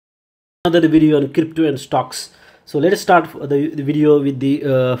Another video on crypto and stocks. So let us start the video with the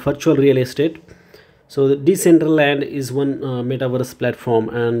virtual real estate. So the Decentraland is one metaverse platform,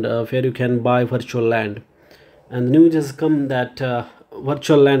 and where you can buy virtual land. And the news has come that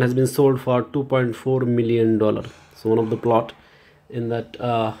virtual land has been sold for $2.4 million. So one of the plot in that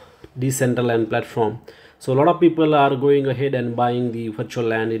Decentraland platform. So a lot of people are going ahead and buying the virtual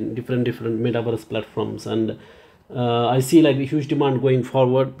land in different metaverse platforms, and I see like a huge demand going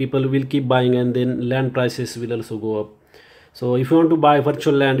forward. People will keep buying, and then land prices will also go up. So if you want to buy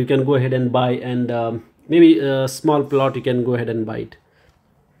virtual land, you can go ahead and buy, and maybe a small plot you can go ahead and buy it.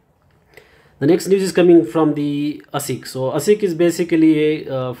 The next news is coming from the ASIC. So ASIC is basically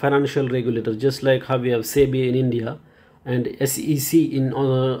a financial regulator, just like how we have SEBI in India and SEC in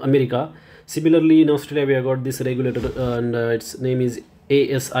America. Similarly, in Australia we have got this regulator, and its name is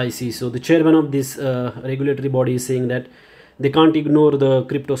ASIC. So the chairman of this regulatory body is saying that they can't ignore the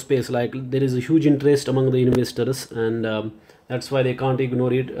crypto space. Like, there is a huge interest among the investors, and that's why they can't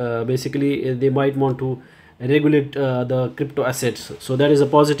ignore it. Basically, they might want to regulate the crypto assets. So that is a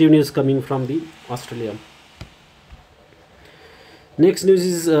positive news coming from the Australia. Next news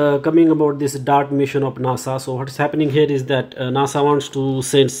is coming about this DART mission of NASA. So what's happening here is that NASA wants to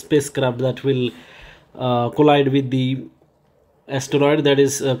send spacecraft that will collide with the asteroid that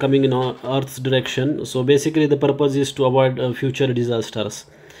is coming in Earth's direction. So basically the purpose is to avoid future disasters.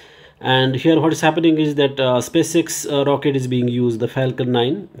 And here what is happening is that SpaceX rocket is being used, the Falcon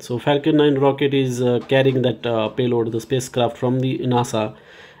 9. So Falcon 9 rocket is carrying that payload, the spacecraft from the NASA,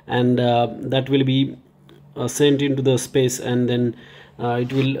 and that will be sent into the space, and then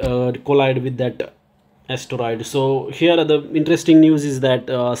it will collide with that asteroid. So here the interesting news is that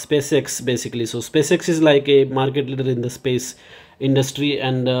SpaceX basically, so SpaceX is like a market leader in the space industry,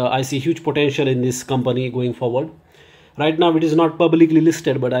 and I see huge potential in this company going forward. Right now it is not publicly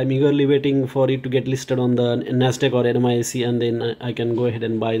listed, but I'm eagerly waiting for it to get listed on the Nasdaq or NYSE, and then I can go ahead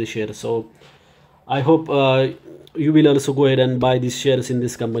and buy the share. So I hope you will also go ahead and buy these shares in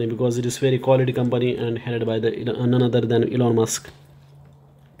this company, because it is very quality company and headed by the none other than Elon Musk.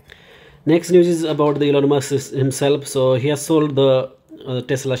 Next news is about the Elon Musk himself. So he has sold the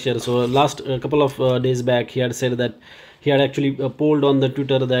Tesla share. So last couple of days back, he had said that he had actually polled on the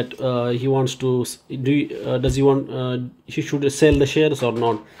Twitter that he wants to does he want he should sell the shares or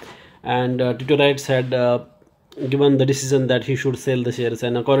not, and Twitterites had given the decision that he should sell the shares,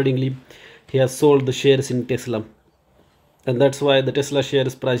 and accordingly he has sold the shares in Tesla, and that's why the Tesla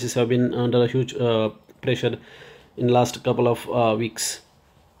shares prices have been under a huge pressure in last couple of weeks.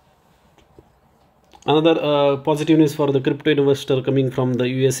 Another positive news for the crypto investor coming from the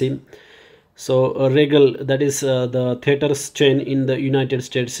USA. So Regal, that is the theaters chain in the United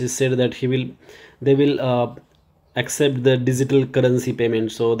States, has said that they will accept the digital currency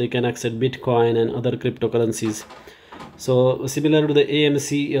payment, so they can accept Bitcoin and other cryptocurrencies. So similar to the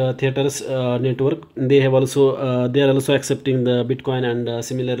AMC theaters network, they are also accepting the Bitcoin, and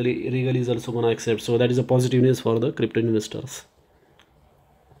similarly Regal is also going to accept. So that is a positive news for the crypto investors.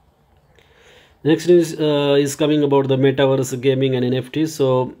 Next news is coming about the metaverse, gaming and NFTs.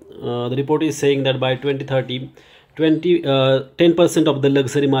 So the report is saying that by 2030, 10% of the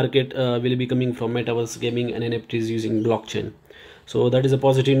luxury market will be coming from metaverse, gaming and NFTs using blockchain. So that is a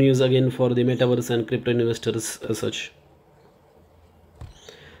positive news again for the metaverse and crypto investors as such.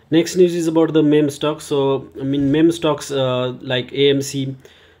 Next news is about the meme stocks. So I mean, meme stocks like AMC,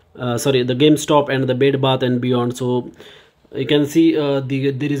 the GameStop and the Bed Bath and Beyond. So you can see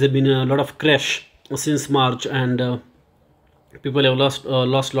there has been a lot of crash since March, and people have lost a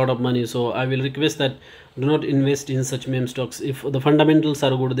lot of money. So I will request that do not invest in such meme stocks. If the fundamentals are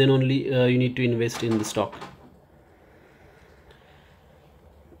good, then only you need to invest in the stock.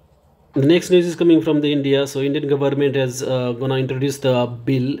 The next news is coming from the India. So Indian government has gonna introduce the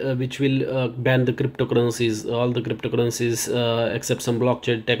bill which will ban the cryptocurrencies, all the cryptocurrencies except some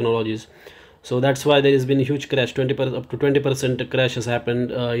blockchain technologies. So that's why there has been a huge crash. Up to 20% crash has happened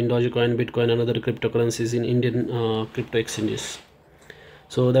in Dogecoin, Bitcoin and other cryptocurrencies in Indian crypto exchanges.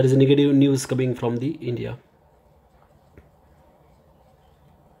 So that is a negative news coming from the India.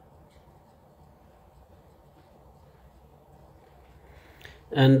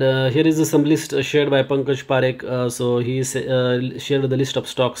 And here is some list shared by Pankaj Parekh. So he shared the list of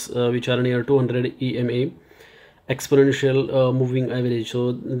stocks which are near 200 EMA. Exponential moving average.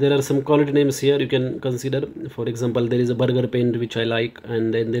 So there are some quality names here you can consider. For example, there is a Burger Paint which I like,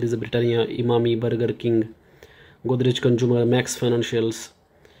 and then there is a Britannia, Imami, Burger King, Godrej Consumer, Max Financials,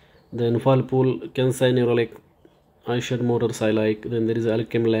 then Whirlpool, Kansai Neurolink, Aisha Motors I like, then there is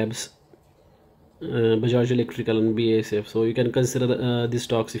Alchem Labs, Bajaj Electrical and BASF. So you can consider these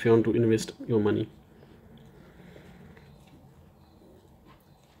stocks if you want to invest your money.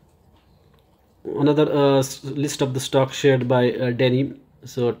 Another list of the stocks shared by Danny.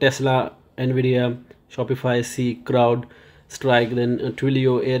 So Tesla, Nvidia, Shopify, C, Crowd, Strike, then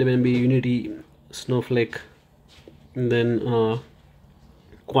Twilio, Airbnb, Unity, Snowflake, and then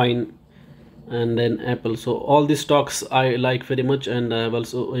Coin, and then Apple. So all these stocks I like very much, and I have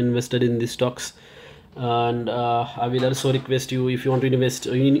also invested in these stocks. And I will also request you, if you want to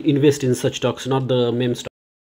invest in such stocks, not the meme stocks.